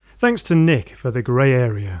Thanks to Nick for the grey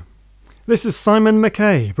area. This is Simon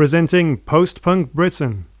McKay presenting Post-Punk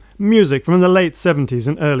Britain, music from the late 70s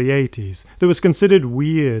and early 80s that was considered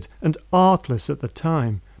weird and artless at the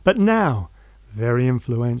time, but now very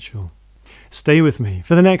influential. Stay with me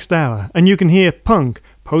for the next hour and you can hear punk,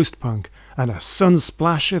 post-punk and a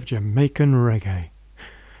sunsplash of Jamaican reggae.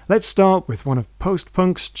 Let's start with one of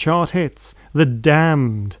post-punk's chart hits, The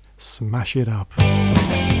Damned, Smash It Up.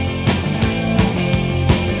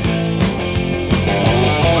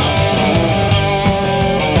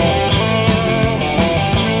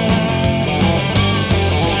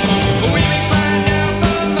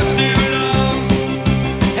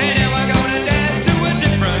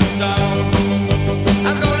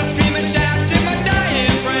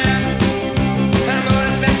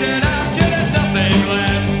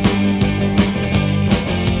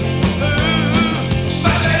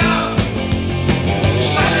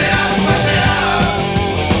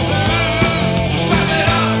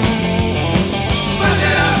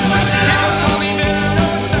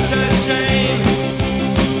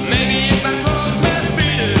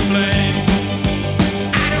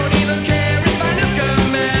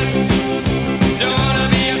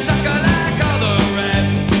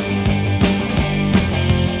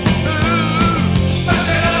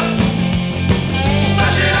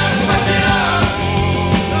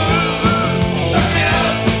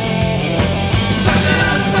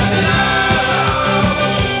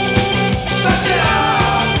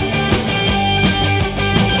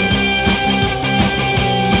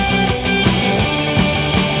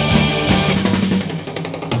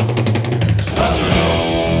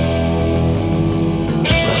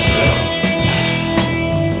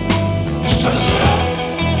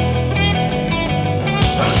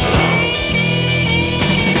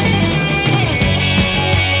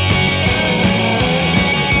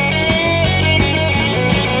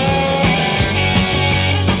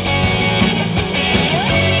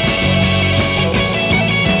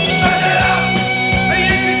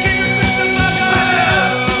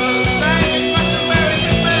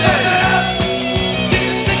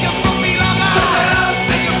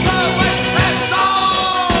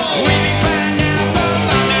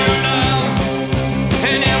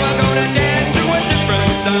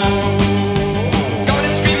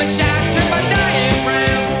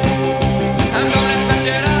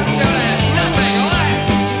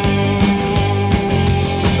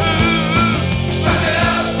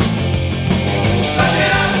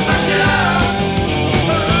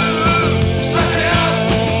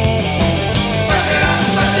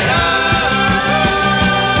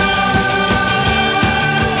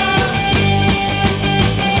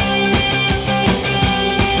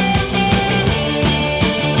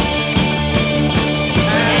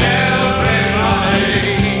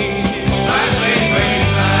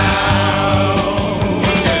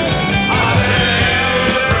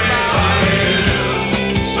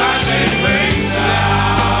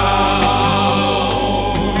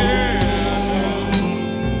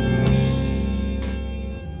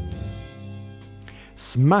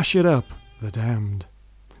 Smash It Up, The Damned.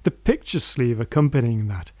 The picture sleeve accompanying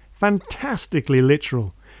that, fantastically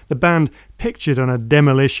literal. The band pictured on a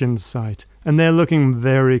demolition site, and they're looking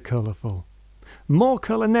very colourful. More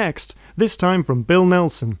colour next, this time from Bill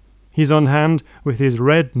Nelson. He's on hand with his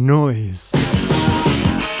Red Noise.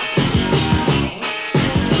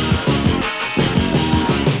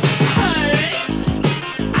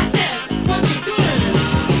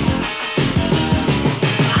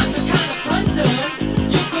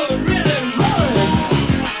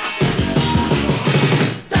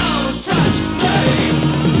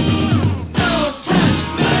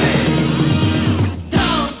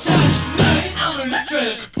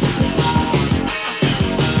 Electric.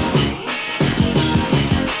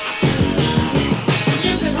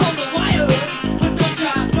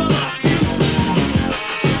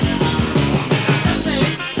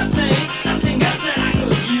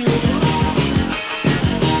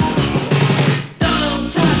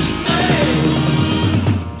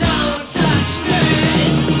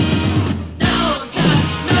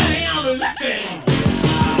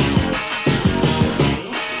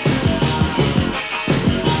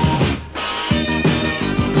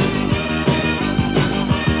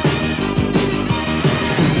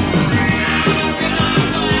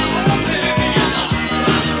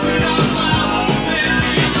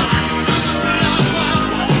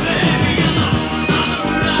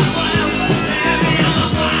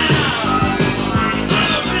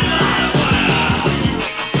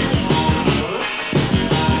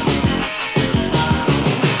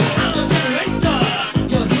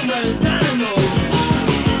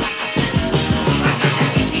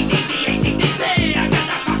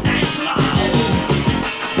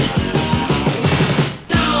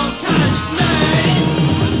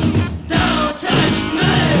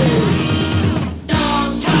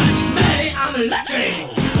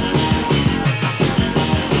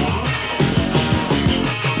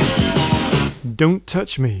 Don't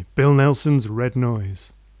Touch Me, Bill Nelson's Red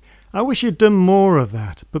Noise. I wish he'd done more of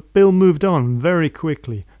that, but Bill moved on very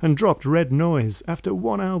quickly and dropped Red Noise after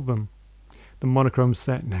one album. The Monochrome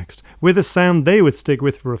Set next, with a sound they would stick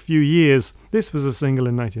with for a few years. This was a single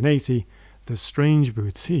in 1980, The Strange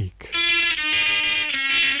Boutique.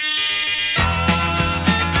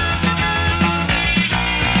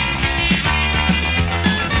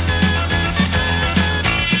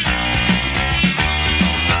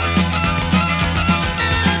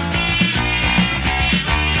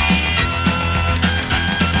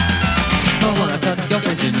 Your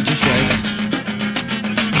face into shreds.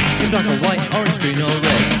 In black or white, orange, green or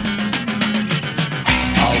red.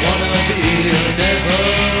 I wanna be a devil.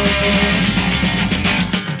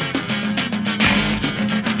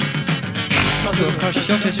 Try to crush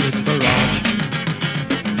your face with barrage.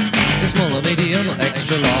 The small or medium or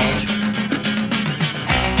extra large.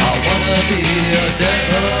 I wanna be a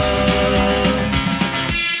devil.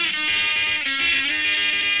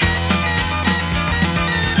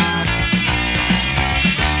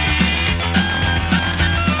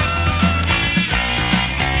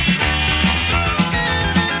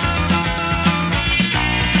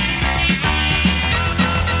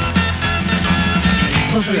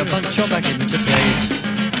 Songs we a bunch or back into plates.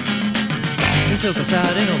 In silk or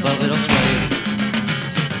satin or velvet or suede.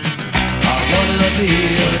 I wanna be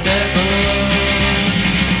a devil.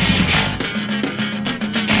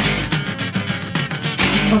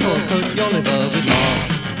 Some thought coat your liver with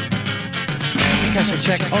lard. Cash a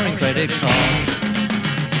check or in credit card.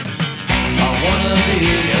 I wanna be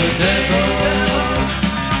a devil.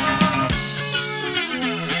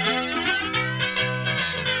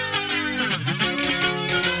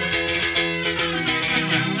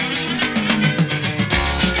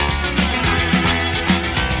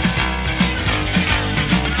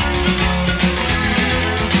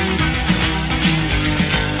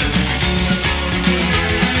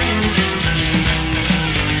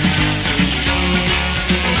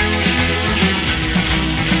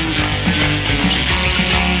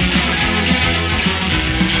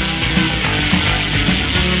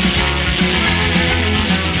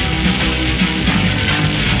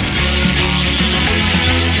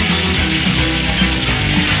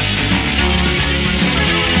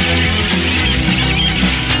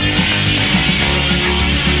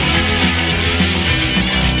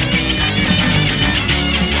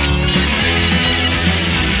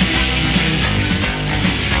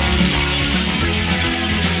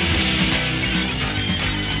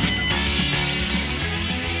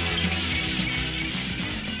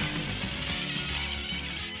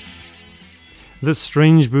 The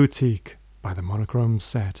Strange Boutique by the Monochrome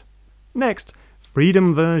Set. Next,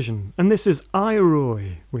 Freedom version, and this is I,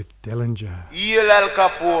 Roy with Dillinger. Yale Al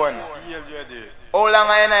Capone. How long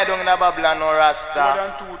I don't in a Babylon no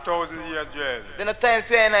Rasta? More than 2,000 years jail. Then the time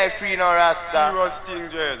say I free no Rasta. Serious thing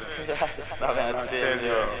jail.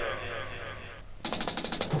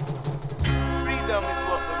 Freedom is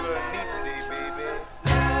what the world needs today, baby.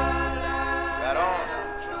 Right on.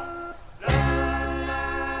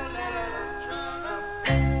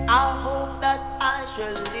 I hope that I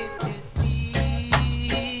shall live to see,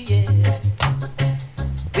 yeah.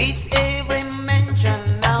 With every mention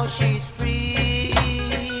now she's free,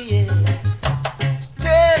 yeah.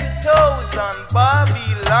 10,000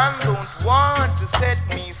 Babylon don't want to set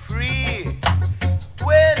me free.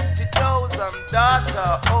 20,000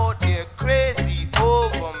 data out there crazy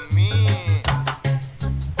over me.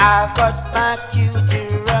 I've got my cue to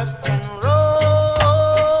rock and roll.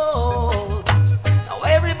 Now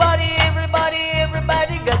everybody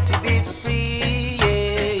got to be free,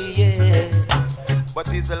 yeah, yeah.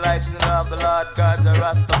 But it's the lightning of the Lord God, the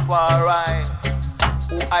Rastafari,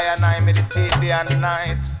 who I and I meditate day and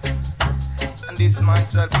night. And this man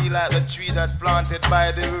shall be like the tree that planted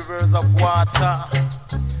by the rivers of water,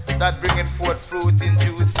 that bringeth forth fruit in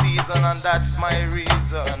due season, and that's my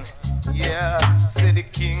reason. Yeah, say the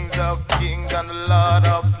kings of kings and the Lord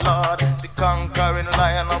of lords, the conquering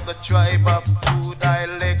lion of the tribe of Judah,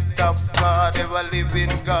 elect of God, ever living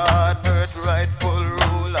God, earth rightful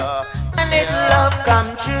ruler. And let love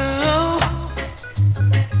come true.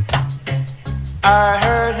 I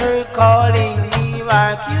heard her calling me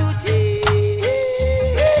my cutie.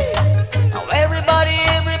 Now everybody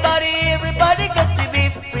got to be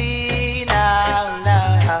free now.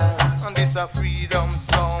 And this a freedom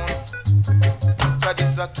sound, cause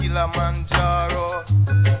this a Kilimanjaro.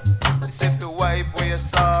 This if you wipe away your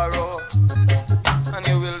sorrow, and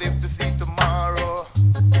you will live to see tomorrow.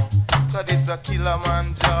 Cause this a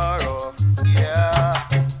Kilimanjaro, yeah.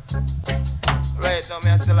 Right right now,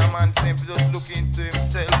 me I tell a man simply just look into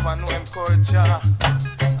himself and know him culture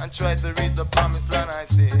and try to read the promised land. I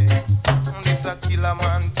say, this a killer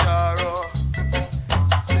man charo.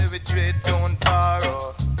 Say we trade don't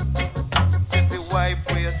borrow. Say we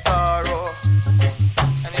wipe away your sorrow,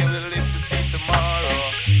 and you will live to see tomorrow.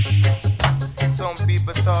 Some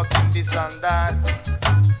people talking this and that,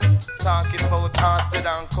 talking about hearted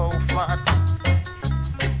and cow fat.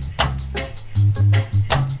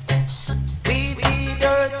 We did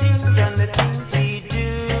our things and the things we do.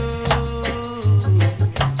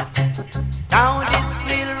 Now this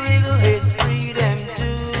little riddle is freedom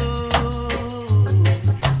too.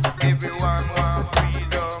 Everyone want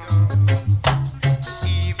freedom,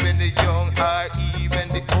 even the young or even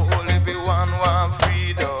the old. Everyone want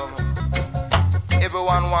freedom.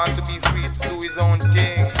 Everyone want to be free to do his own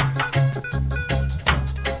thing.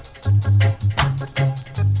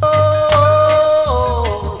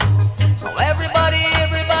 Oh, everybody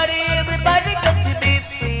got to be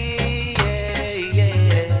free.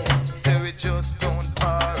 Yeah. Say we just don't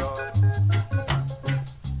borrow.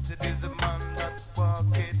 It is the man that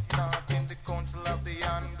walk it, not in the counsel of the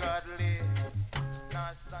ungodly,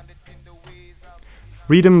 not stand it in the ways of.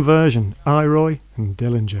 Freedom Version, Iroy and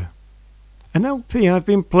Dillinger. An LP I've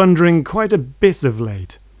been plundering quite a bit of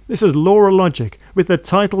late. This is Laura Logic with the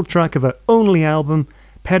title track of her only album,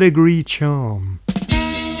 Pedigree Charm.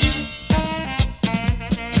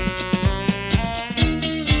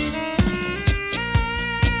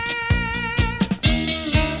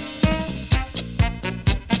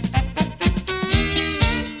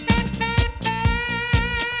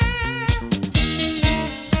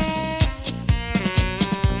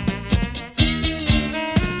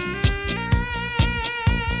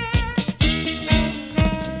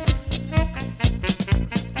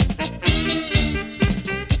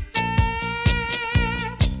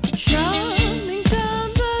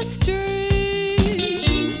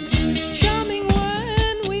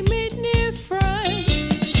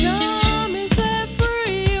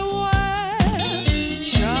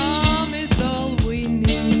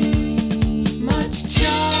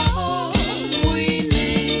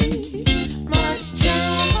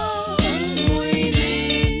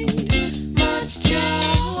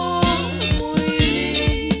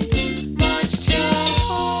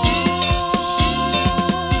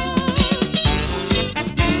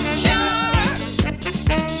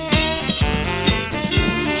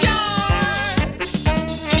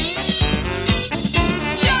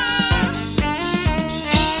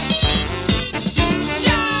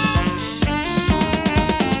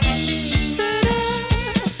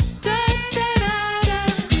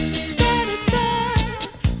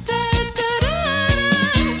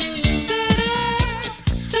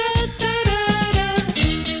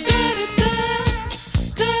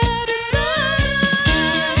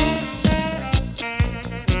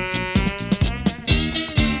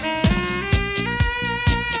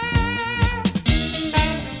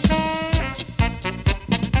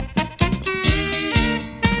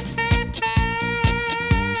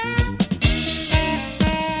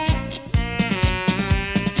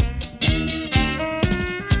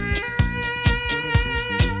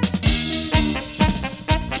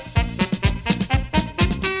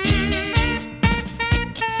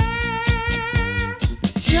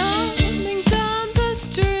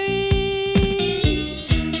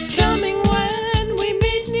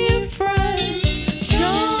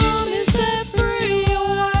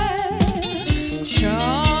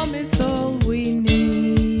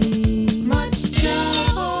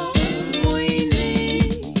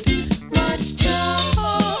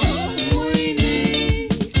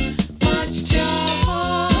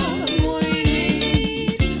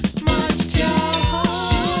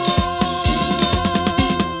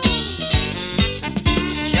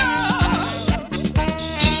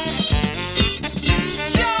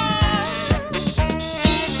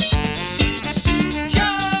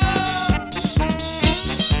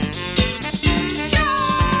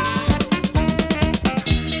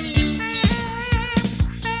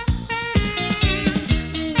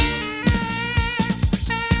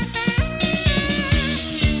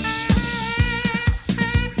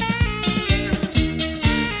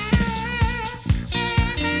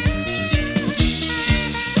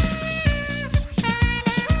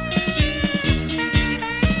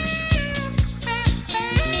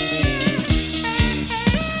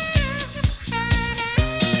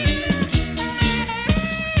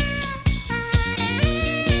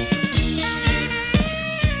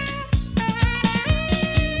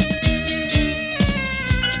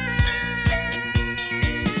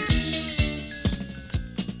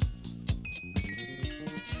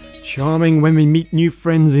 Charming when we meet new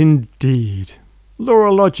friends indeed. Laura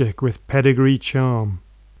Logic with Pedigree Charm.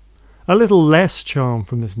 A little less charm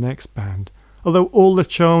from this next band, although all the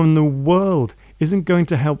charm in the world isn't going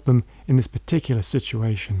to help them in this particular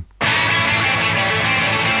situation. Tell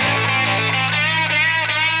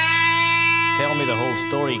me the whole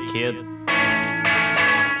story, kid.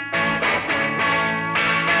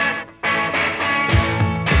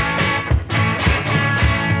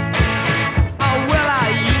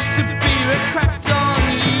 To be cracked on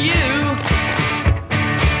you,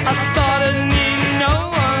 I thought I'd need no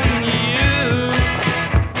one you,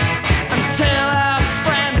 until a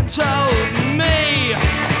friend told me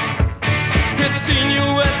he'd seen you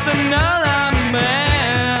with another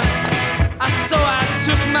man. So I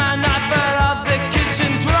took my knife out of the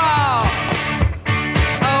kitchen drawer.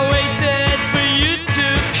 I waited for you to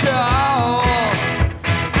call,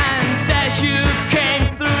 and as you came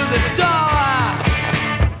through the door,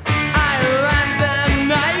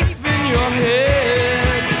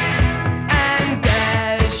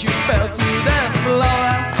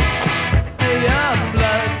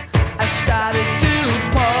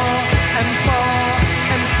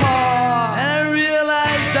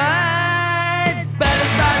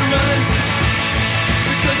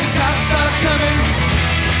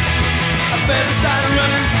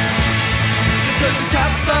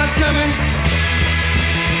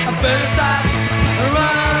 better start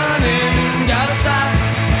running, gotta start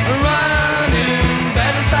running,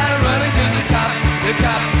 better start running, 'cause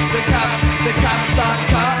the cops are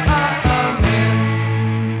coming.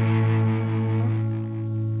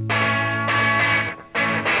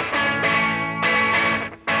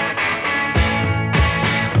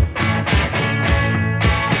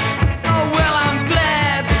 Oh well, I'm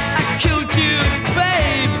glad I killed you,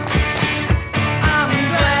 babe. I'm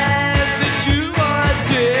glad that you are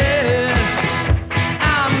dead.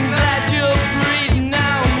 I'm glad you're breathing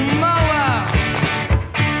now more.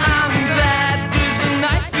 I'm glad there's a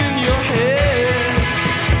knife in your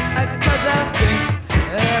head, 'cause I think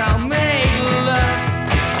that I'll make love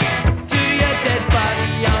to your dead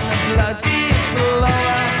body on the bloody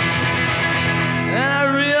floor. And I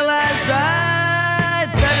realized I'd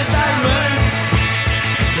better start running,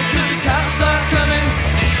 because the cops are coming.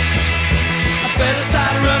 I better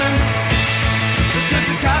start running, because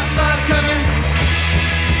the cops are coming.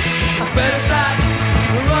 I better start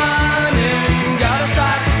running, gotta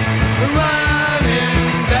start running,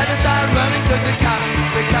 better start running, 'cause the cops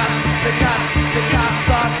are coming.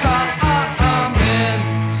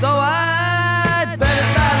 So I'd better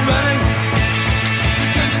start running,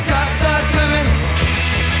 because the cops are coming.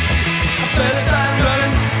 I better start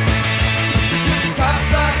running, because the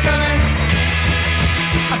cops are coming.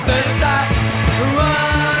 I better start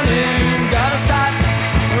running, gotta start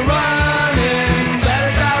running,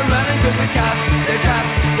 better start running, 'cause the cops are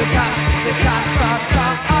coming. The cops are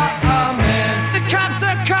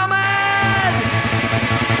coming.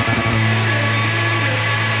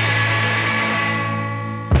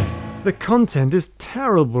 The content is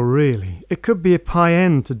terrible, really. It could be a pie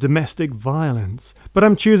end to domestic violence, but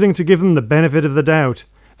I'm choosing to give them the benefit of the doubt.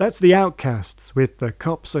 That's the Outcasts with The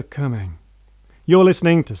Cops Are Coming. You're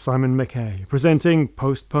listening to Simon McKay, presenting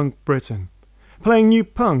Post-Punk Britain, playing new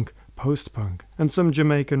punk, post-punk, and some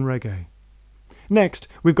Jamaican reggae. Next,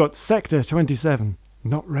 we've got Sector 27,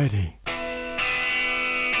 Not Ready.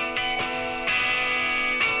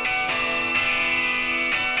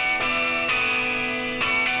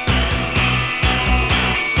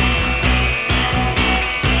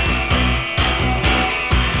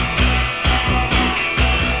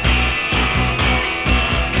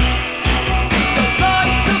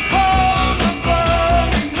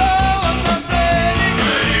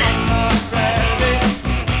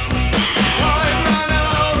 Time ran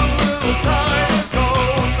out a little time ago.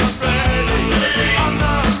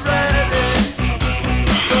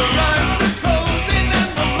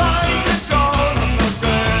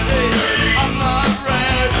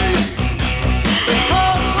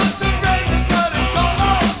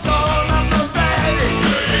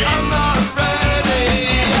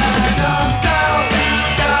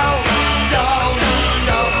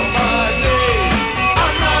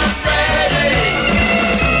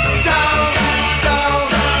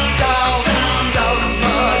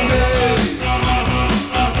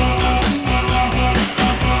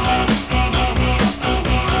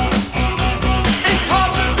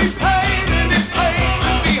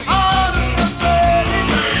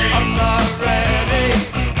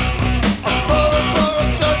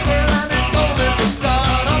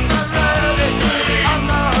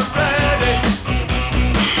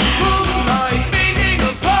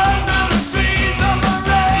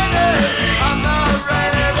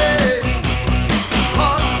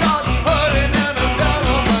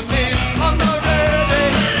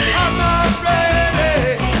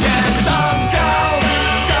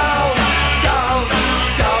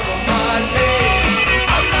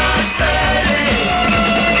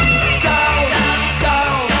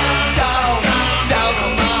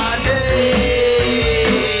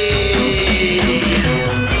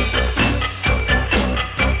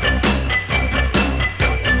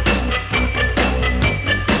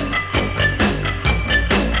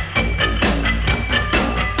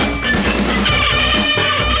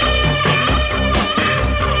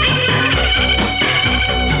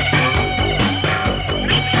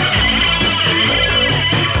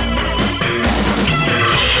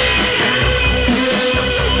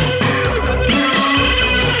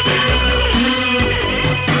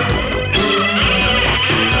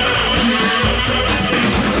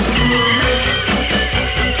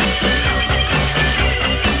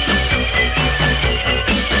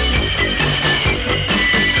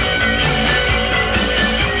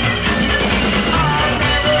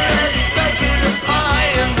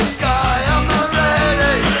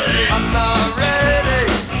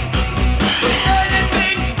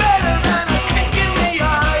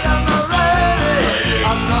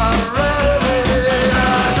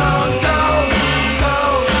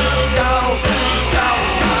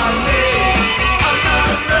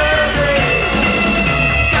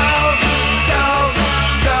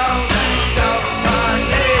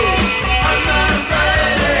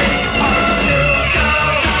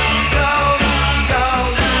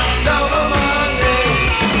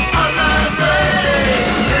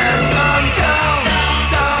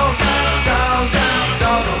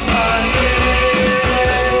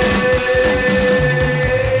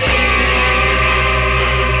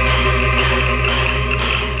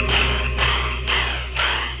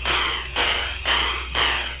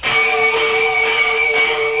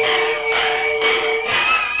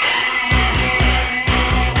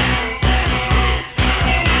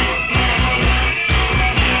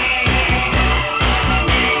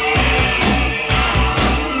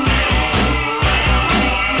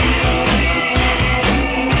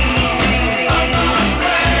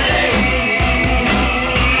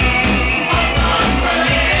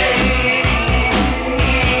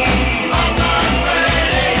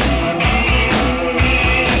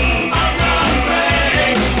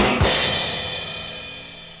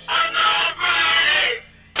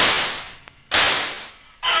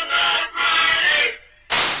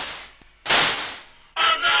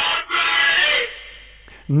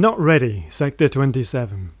 Not Ready, Sector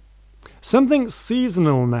 27. Something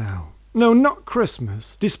seasonal now. No, not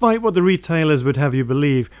Christmas. Despite what the retailers would have you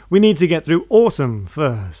believe, we need to get through autumn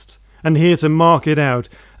first. And here to mark it out,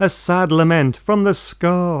 a sad lament from the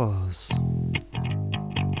Scars.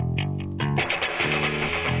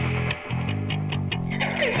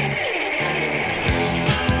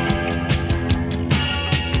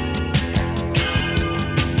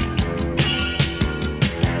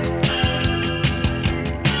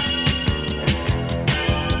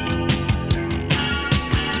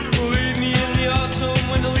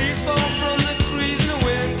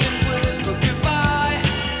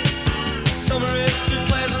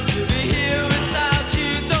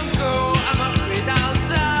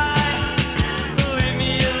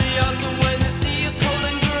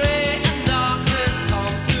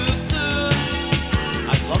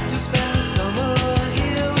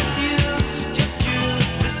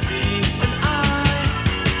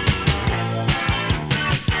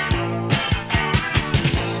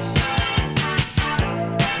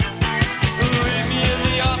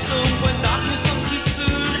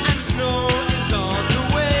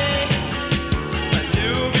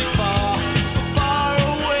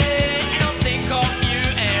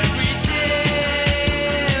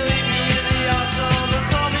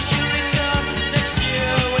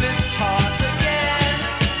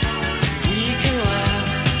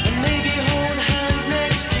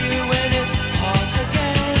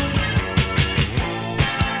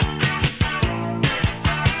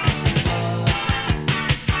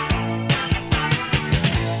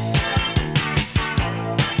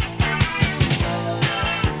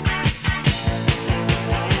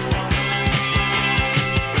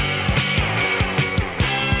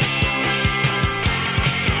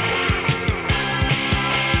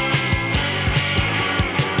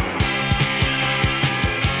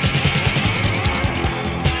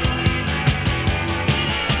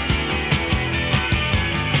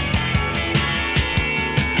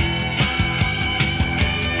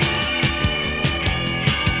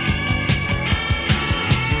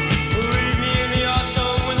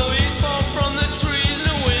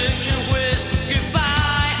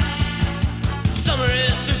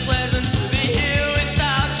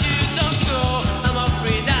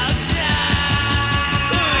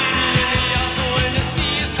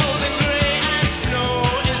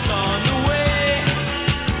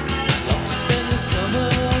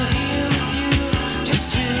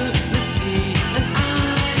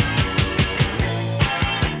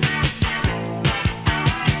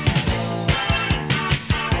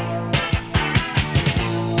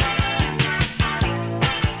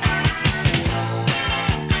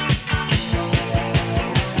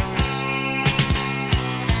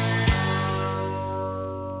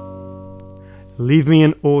 Leave Me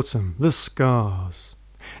in Autumn, The Scars.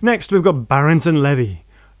 Next we've got Barrington Levy,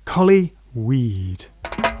 Collie Weed.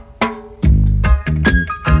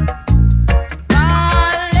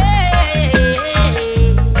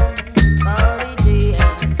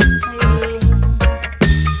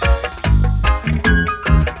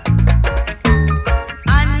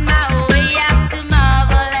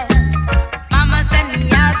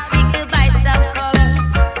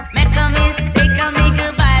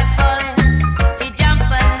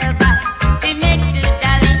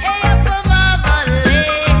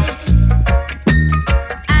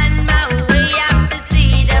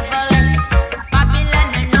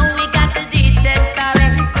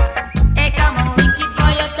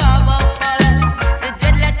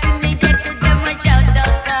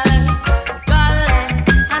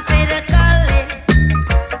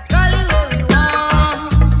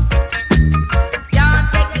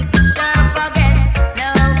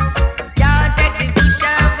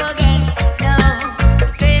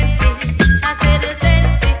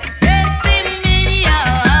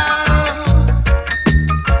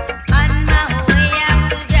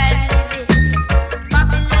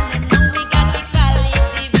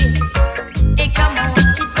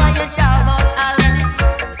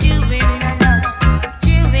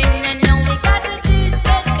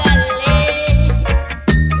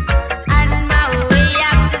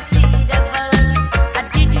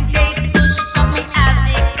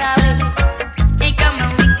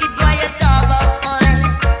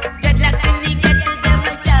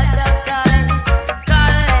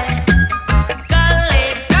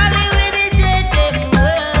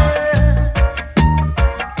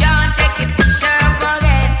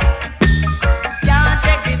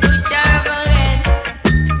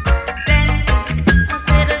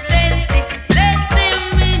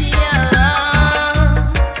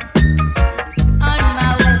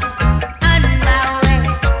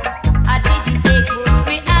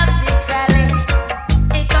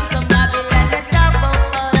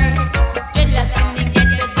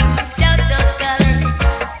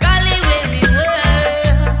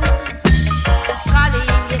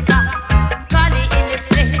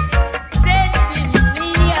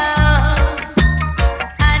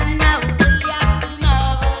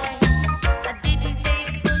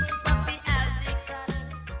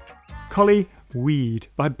 Collie Weed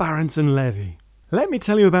by Barrington Levy. Let me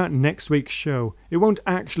tell you about next week's show. It won't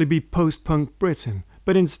actually be post-punk Britain,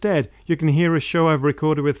 but instead you can hear a show I've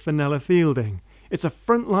recorded with Fenella Fielding. It's a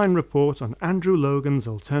frontline report on Andrew Logan's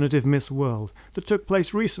Alternative Miss World that took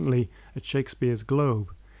place recently at Shakespeare's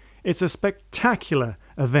Globe. It's a spectacular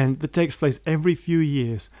event that takes place every few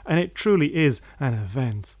years, and it truly is an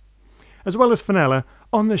event. As well as Fenella,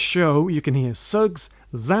 on the show you can hear Suggs,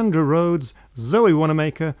 Xandra Rhodes, Zoe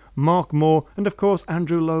Wanamaker, Mark Moore, and of course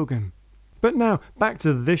Andrew Logan. But now, back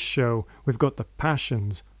to this show, we've got The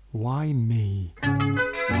Passions, Why Me?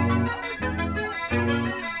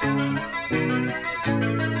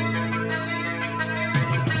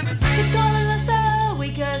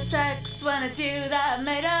 Sex when it's you that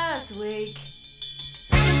made us weak.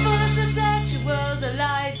 You fool us with sexual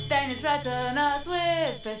delight, then you threaten us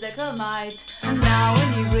with physical might. And now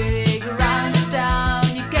when you really grind us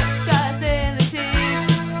down, you kick us in the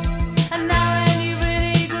teeth. And now when you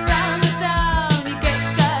really grind us down, you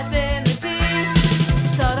kick us in the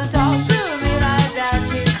teeth. So don't talk to me like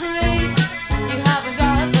that, you creep. You haven't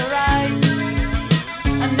got the right.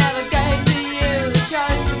 I never gave to you the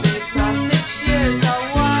choice to be prostitute or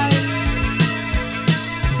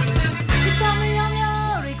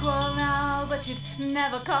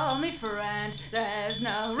never call me friend. There's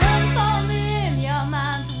no room for me in your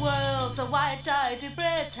man's world, so why try to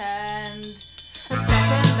pretend? A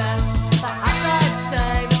second best, perhaps I'd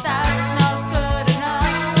say, but that's not good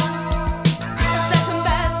enough. A second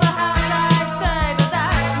best, perhaps I'd say, but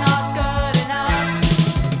that's not good enough.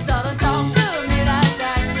 So don't talk to me like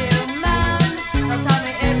that, you man. Don't tell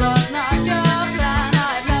me it was not your plan.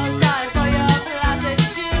 I've no time for your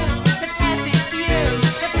platitudes, the petty feuds,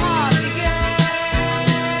 the party games.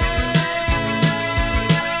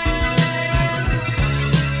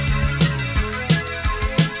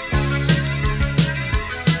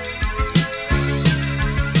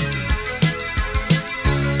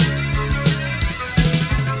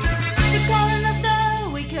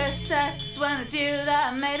 When it's you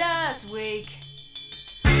that made us weak.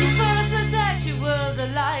 You fool us with sexual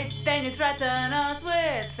delight, then you threaten us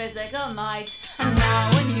with physical might. And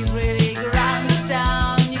now when you really grind us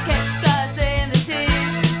down, you kick us in the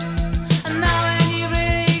teeth. And now when you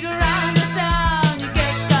really grind us down, you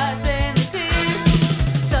kick us in the teeth.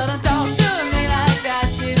 So don't talk to me like that,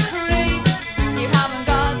 you creep. You haven't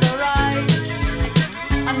got the right.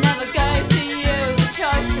 I never gave to you the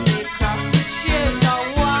choice to be prostitute or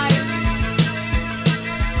wife.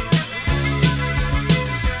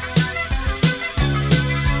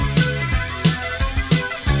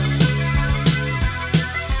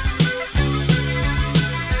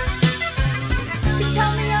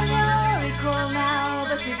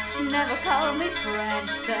 Never call me friend.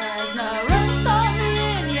 There's no room for me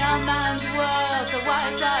in your man's world, so why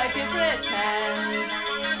try to pretend?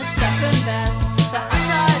 A second best, perhaps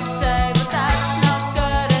I'd say, but that's not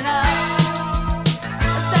good enough.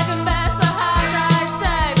 A second best, perhaps I'd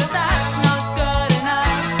say, but that's not good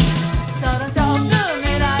enough. So don't talk to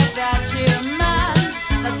me like that, you man.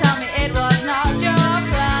 Now tell me it was not your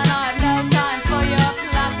plan. I've no time for your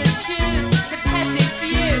platitudes, your petty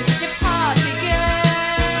feuds, your party games.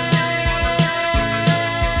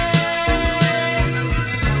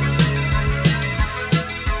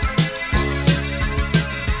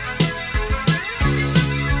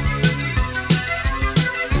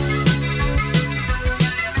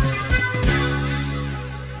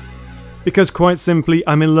 Because quite simply,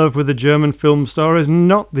 I'm in Love with a German film star is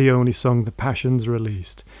not the only song The Passions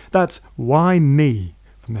released. That's Why Me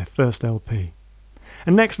from their first LP.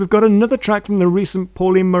 And next we've got another track from the recent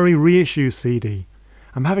Pauline Murray reissue CD.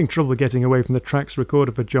 I'm having trouble getting away from the tracks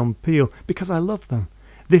recorded for John Peel because I love them.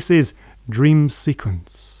 This is Dream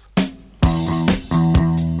Sequence.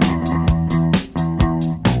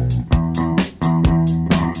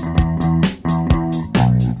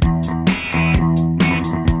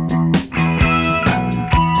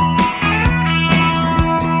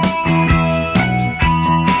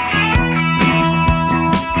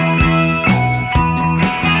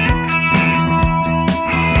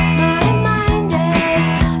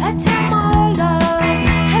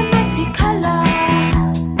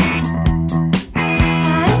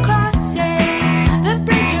 I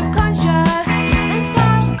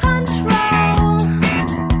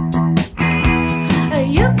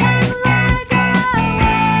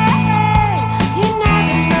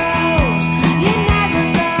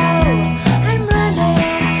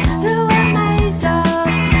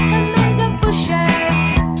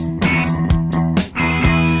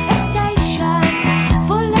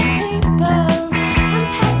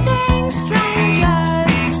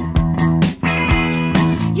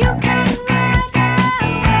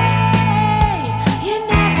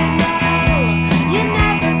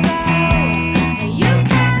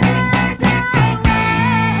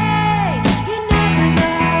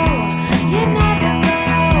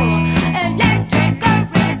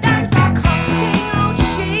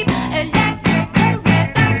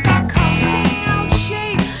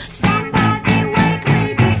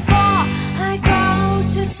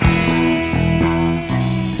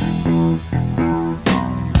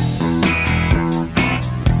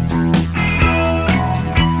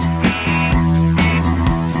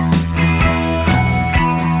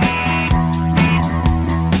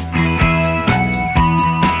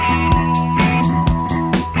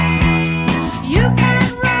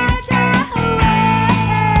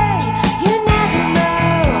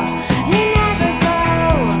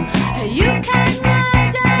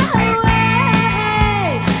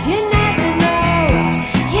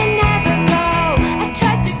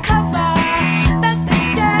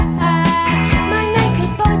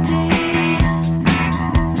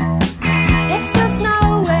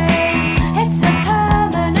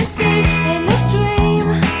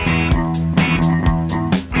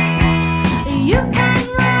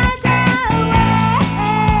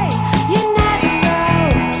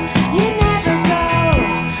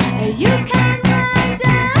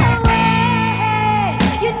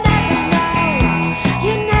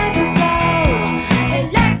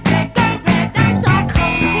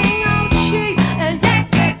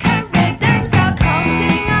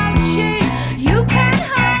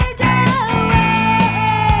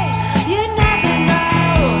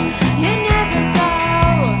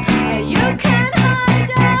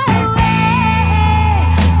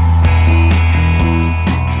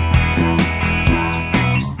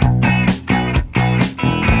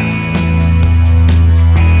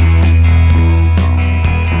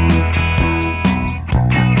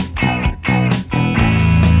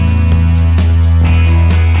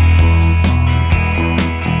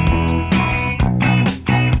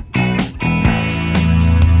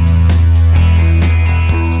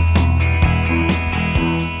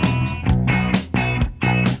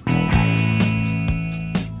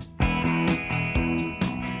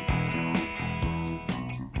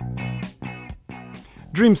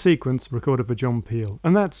Dream Sequence recorded for John Peel,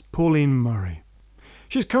 and that's Pauline Murray.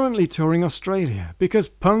 She's currently touring Australia because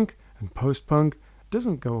punk and post-punk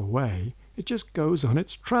doesn't go away, it just goes on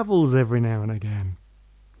its travels every now and again.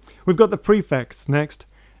 We've got the Prefects next,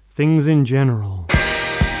 Things in General.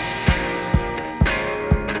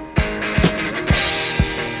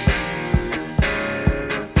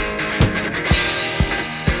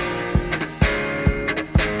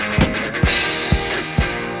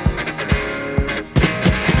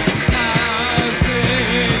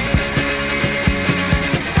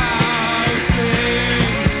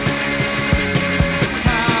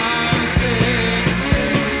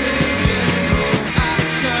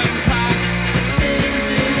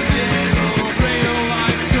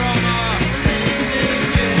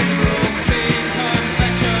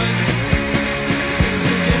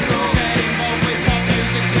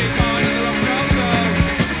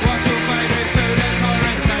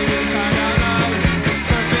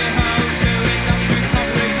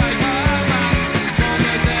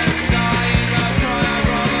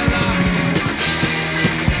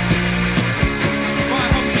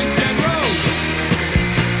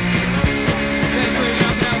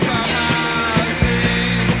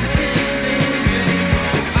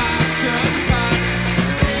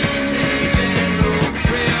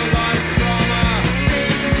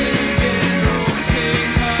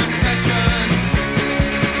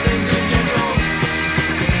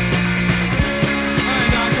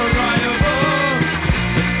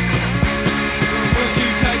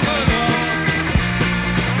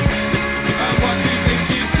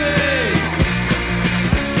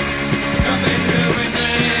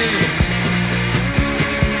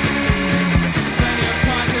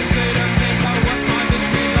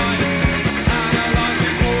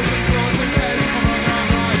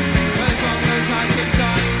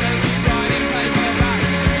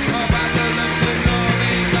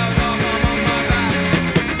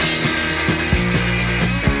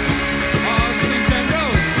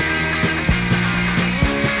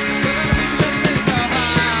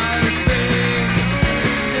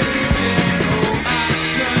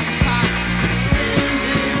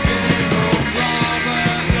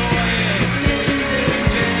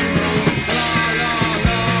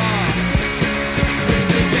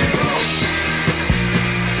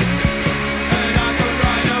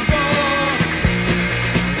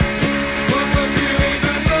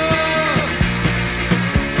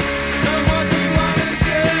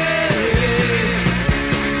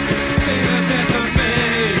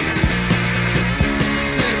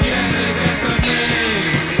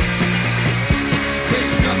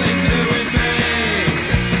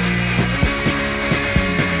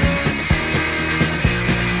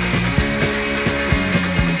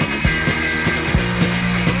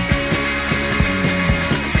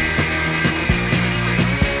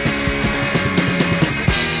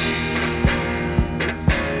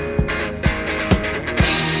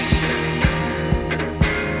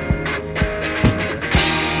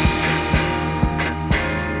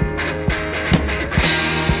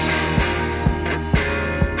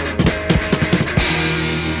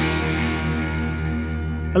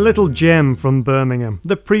 A little gem from Birmingham,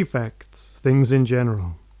 the Prefects, Things in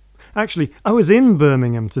General. Actually, I was in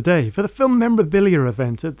Birmingham today for the film memorabilia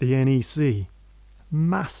event at the NEC.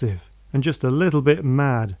 Massive and just a little bit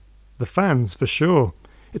mad. The fans, for sure.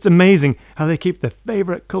 It's amazing how they keep their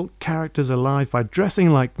favourite cult characters alive by dressing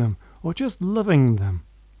like them or just loving them.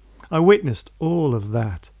 I witnessed all of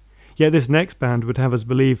that. Yet this next band would have us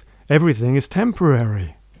believe everything is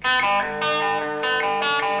temporary.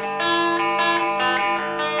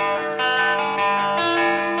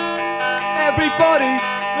 Everybody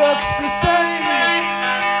looks the same.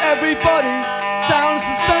 Everybody sounds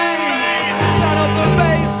the same. Turn up the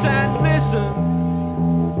bass and listen.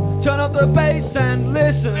 Turn up the bass and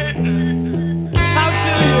listen. How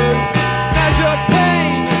do you measure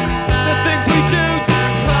pain? The things we do to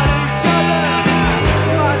hurt each other.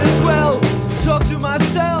 Might as well talk to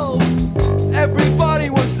myself. Everybody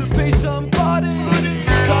wants to be somebody.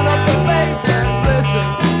 Turn up the bass and listen.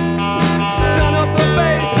 Turn up the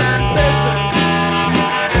bass and listen.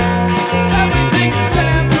 Everything's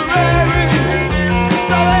temporary,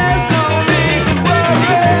 so there's no need to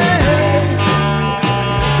worry.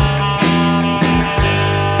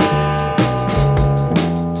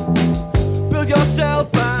 Build yourself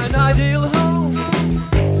an ideal home.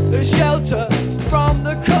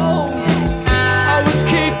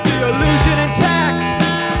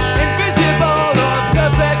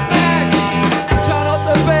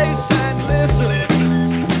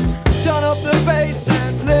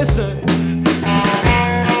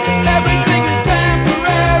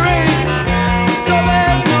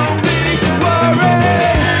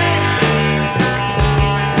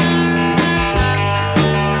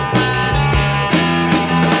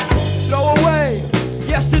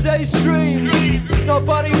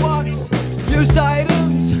 used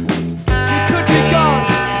items. You could be gone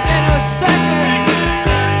in a second,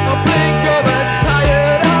 a blink of a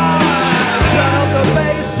tired eye. Turn up the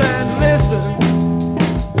bass and listen.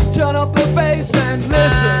 Turn up the bass and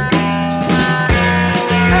listen.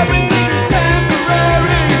 Everything is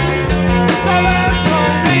temporary, so there's no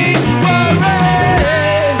need to worry.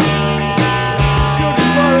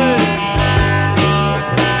 Shouldn't worry.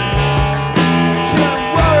 Shouldn't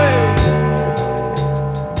worry.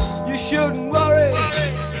 You shouldn't worry.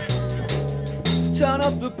 Turn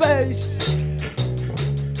up the bass.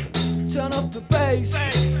 Turn up the bass.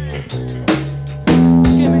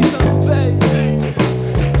 Give me some bass.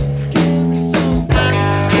 Give me some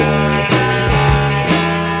bass.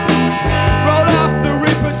 Roll up the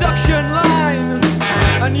reproduction line.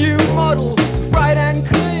 A new model, bright and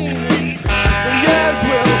clean. The years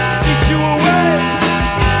will eat you away,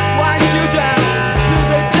 wind you down to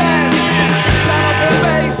the den. Turn up the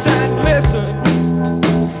bass and listen.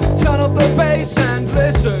 Turn up the bass and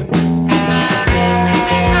listen.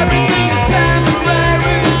 Everything is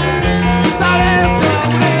temporary, so there's no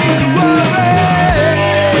need to worry.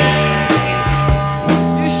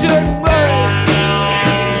 You shouldn't worry.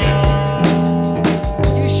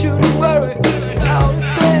 You shouldn't worry about a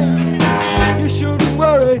thing. You shouldn't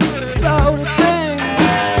worry about a thing.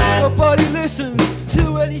 Nobody listens to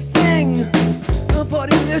anything.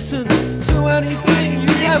 Nobody listens to anything.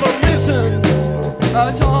 You never listen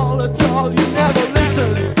at all, at all. You never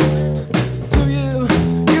listen. Do you?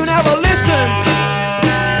 You never listen.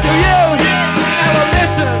 Do you? You never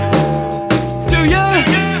listen. Do you?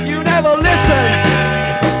 You never listen.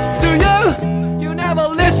 Do you? You never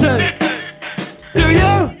listen. Do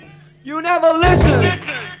you? You never listen.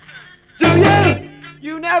 Do you?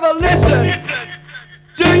 You never listen.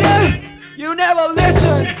 Do you? You never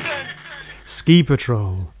listen. Ski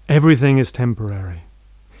Patrol, Everything is Temporary.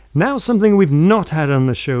 Now something we've not had on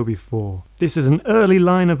the show before. This is an early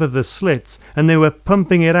lineup of the Slits, and they were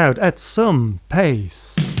pumping it out at some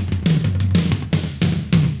pace.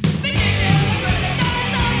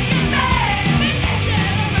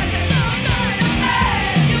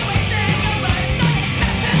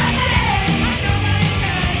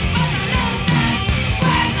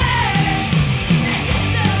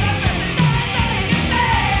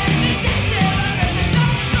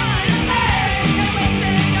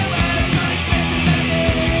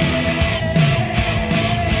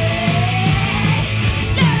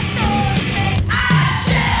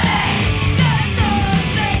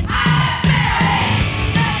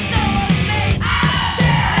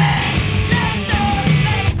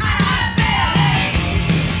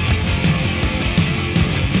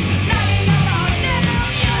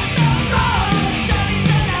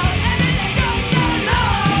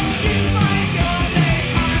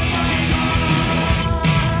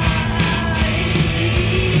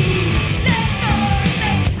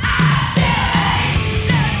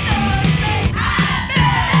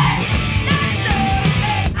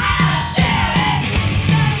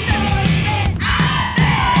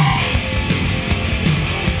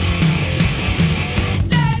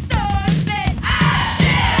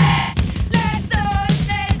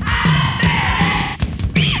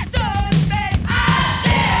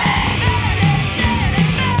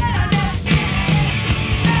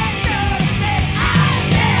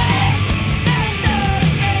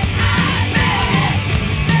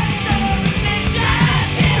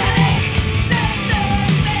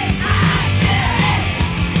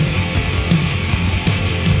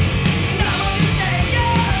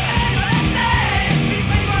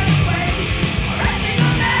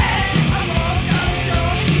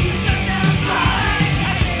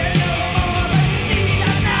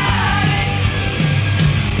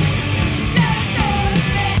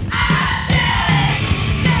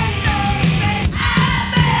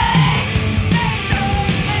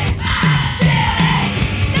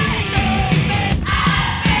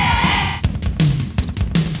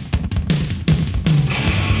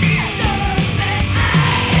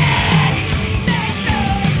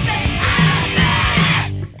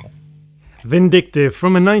 Vindictive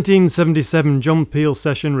from a 1977 John Peel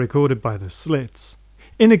session recorded by the Slits.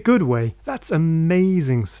 In a good way, that's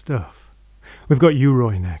amazing stuff. We've got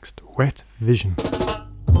U-Roy next, Wet Vision.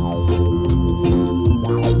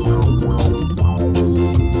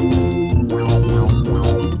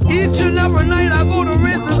 Each and every night I go to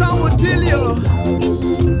races, I will tell you,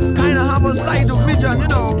 kinda have a slight vision, you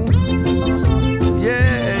know.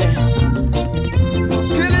 Yeah.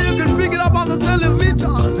 Till you can pick it up on the television.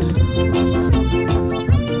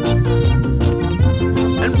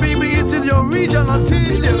 And baby, it's in your region, I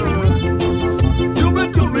tell you.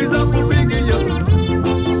 To me, I'm big you.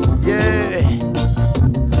 Yeah.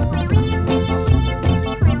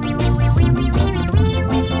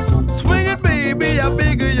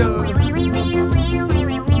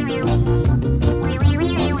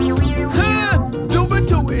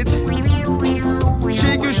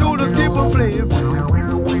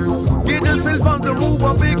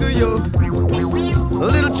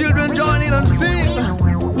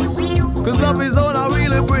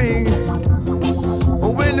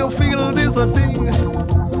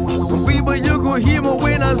 could hear me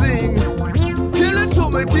when I sing. Tell it to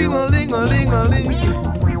me, ting-a-ling-a-ling-a-ling.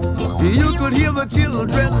 You could hear the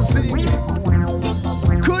children sing.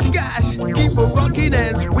 Good gosh, keep a rocking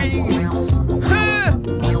and swing. Huh?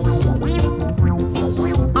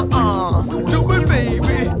 Do it,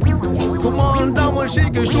 baby. Come on, down and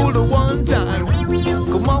shake your shoulder one time.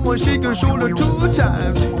 Come on, and shake your shoulder 2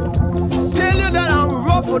 times. Tell you that I'm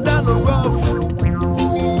rougher than the rough.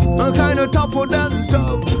 I'm kinda tougher than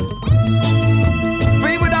tough.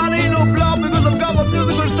 Baby, that ain't no bluff because I've got my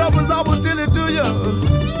musical stuff and I will tell it to you.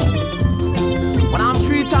 When I'm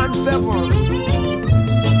 3 times 7,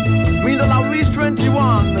 mean that I reach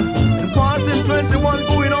 21 and passing 21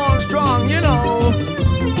 going on strong, you know.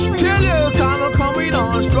 Till you kinda coming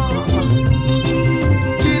on strong.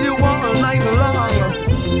 Till you want a night long.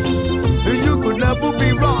 And you could never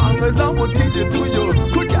be wrong, cause I will teach it to you.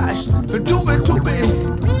 Good gosh, do it to me.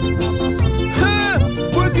 Huh,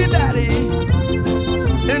 work it, daddy.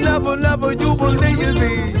 And never, never you will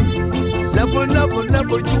lazy. Never, never,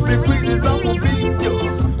 never you be crazy, I will beat you.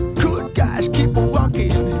 Good gosh, keep on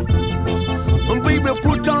rocking. And baby,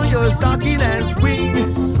 put on your stocking and swing.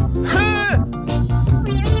 Huh.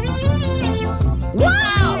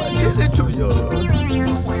 Wow, I tell it to you.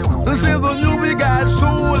 They say the new we got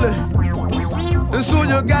soul. And so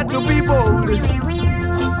you got to be bold.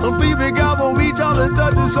 And baby, God will reach out and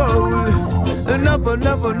touch your soul. And never,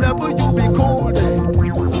 never, never you be cold.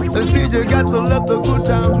 And see you got to let the good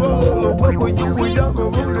times roll. What when you were young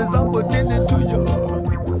and roll is I'm attending to you.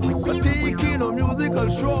 I'm taking a musical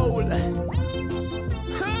stroll.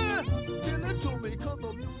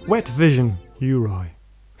 Wet Vision, Uri.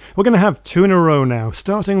 We're going to have 2 in a row now,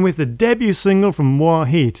 starting with the debut single from Moi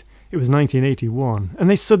Heat. It was 1981, and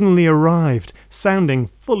they suddenly arrived, sounding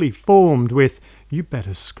fully formed with You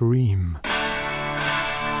Better Scream.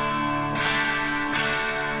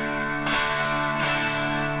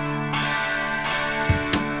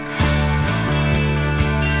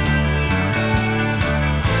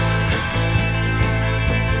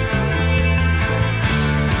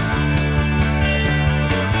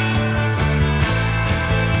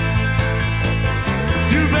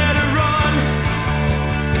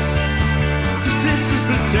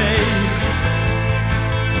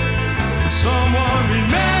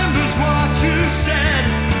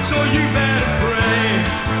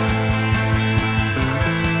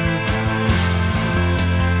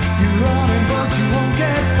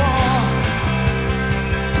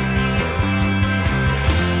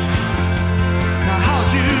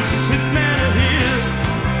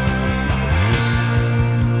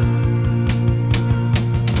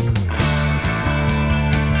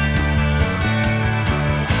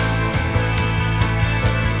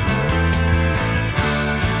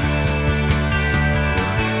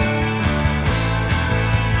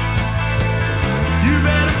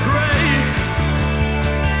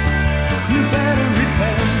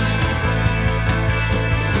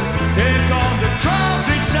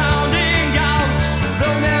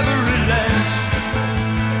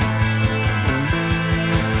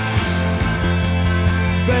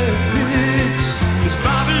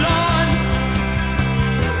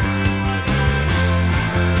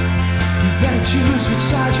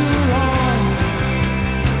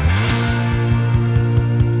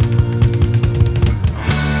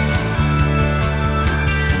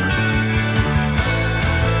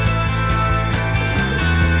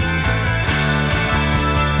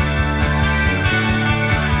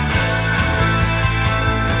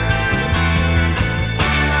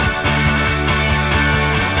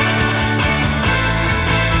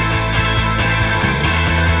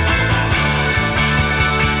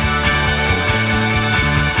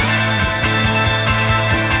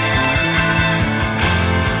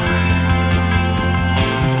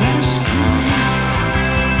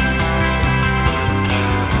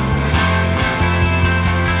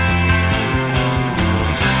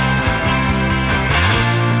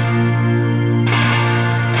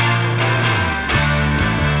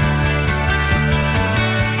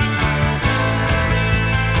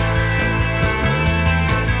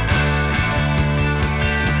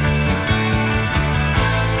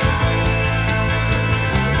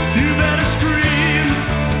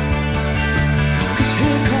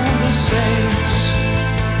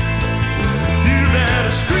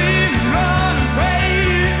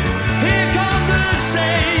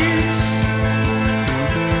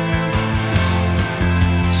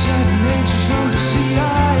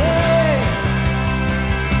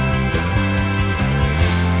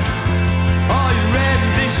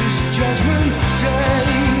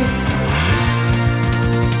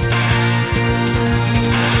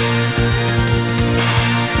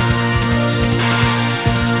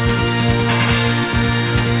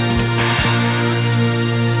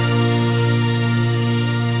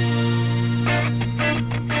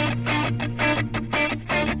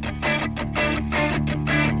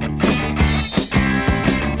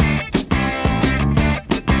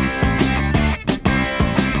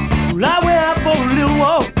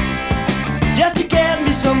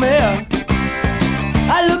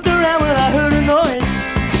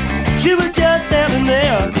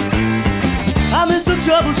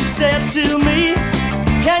 trouble, she said to me,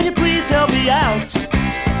 can you please help me out?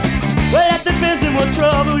 Well, that depends on what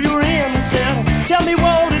trouble you're in, I said, tell me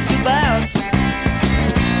what it's about.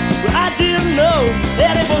 Well, I didn't know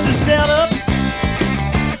that it was a setup.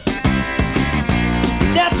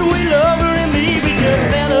 That's the way love her and me, we just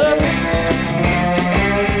met up.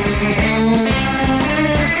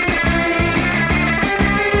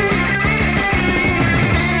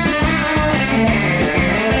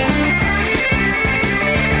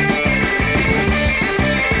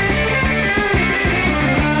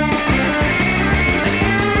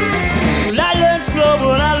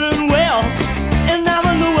 But I learned well, and now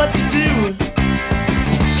I know what to do.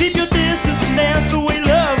 Keep your distance and dance away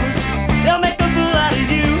lovers, they'll make a fool out of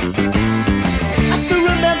you. I still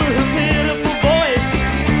remember her pitiful voice,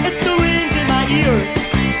 it still rings in my ear.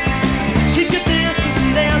 Keep your distance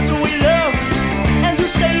and dance away lovers, and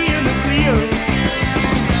just stay in the clear.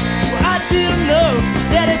 Well, I didn't know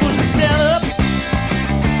that it was a setup.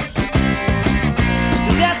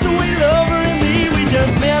 That's the way lover and me, we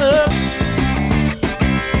just met up.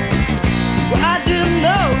 I didn't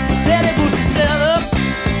know that it was a setup.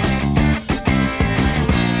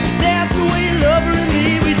 That's the way lover and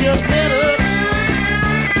me, we just met up.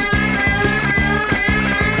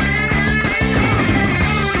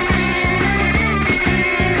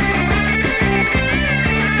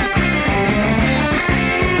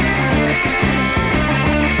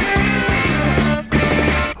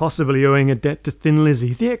 Possibly owing a debt to Thin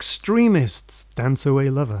Lizzy, The Extremists' Dance Away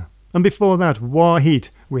Lover. And before that, War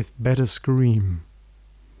Heat with Better Scream.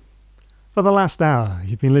 For the last hour,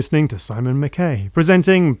 you've been listening to Simon McKay,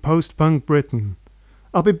 presenting Post-Punk Britain.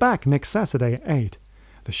 I'll be back next Saturday at 8.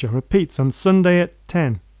 The show repeats on Sunday at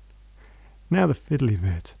 10. Now the fiddly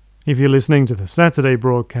bit. If you're listening to the Saturday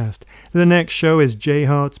broadcast, the next show is J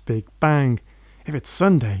Hart's Big Bang. If it's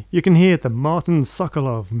Sunday, you can hear the Martin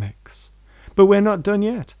Sokolov mix. But we're not done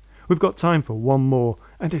yet. We've got time for one more,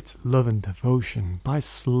 and it's Love and Devotion by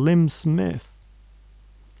Slim Smith.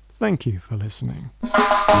 Thank you for listening.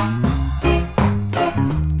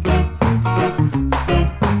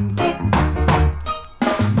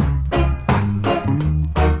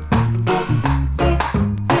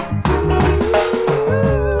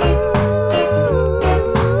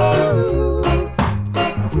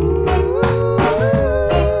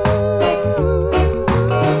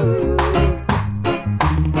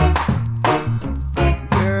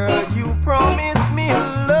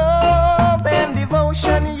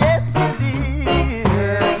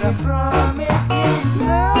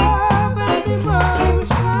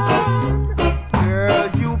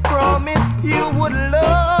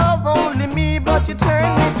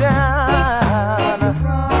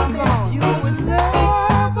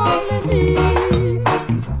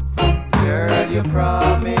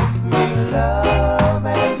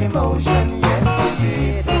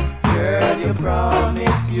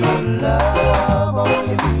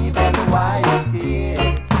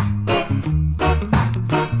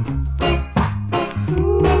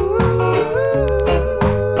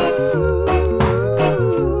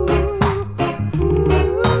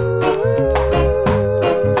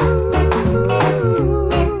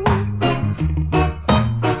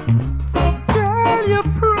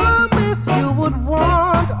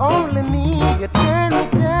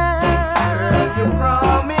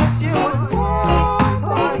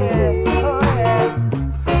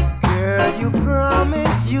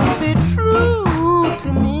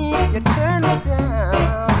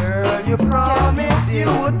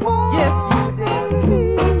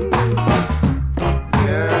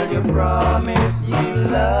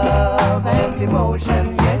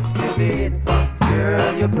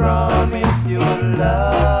 You promise you'll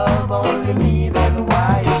love only me.